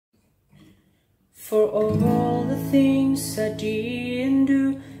For all the things I didn't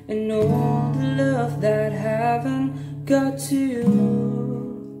do, and all the love that haven't got to you,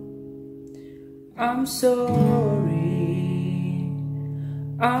 I'm sorry,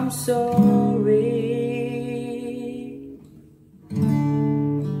 I'm sorry.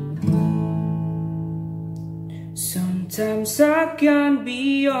 Sometimes I can't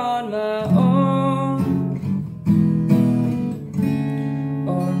be on my own,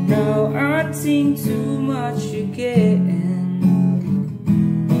 or now I think too much again,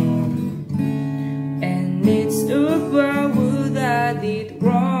 and it's about what I did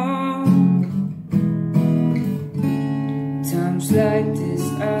wrong. Times like this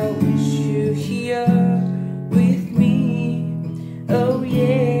I wish you here with me, oh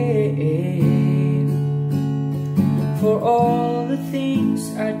yeah. For all the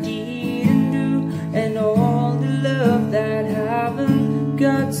things I didn't do, and all the love that haven't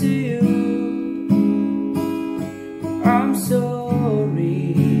got to you, I'm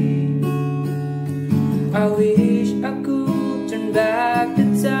sorry. I wish I could turn back the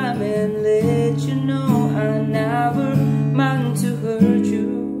time and let you know I never meant to hurt you.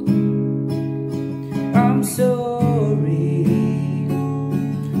 I'm sorry,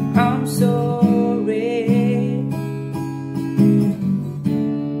 I'm sorry.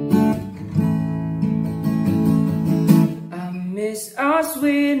 Miss us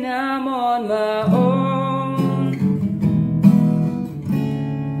when I'm on my own,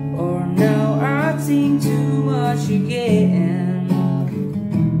 or now I think too much again.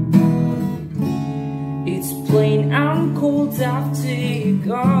 It's plain I'm cold after you're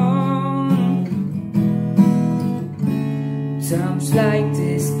gone. Times like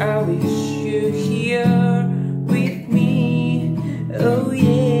this I wish you here with me, oh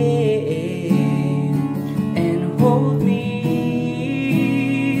yeah, and hold me.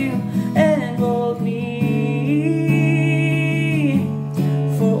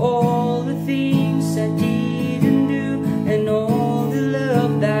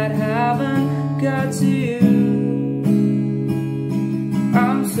 Got to you,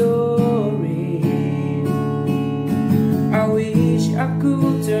 I'm sorry. I wish I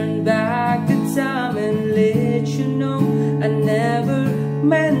could turn back the time and let you know I never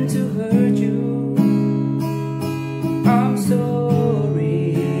meant to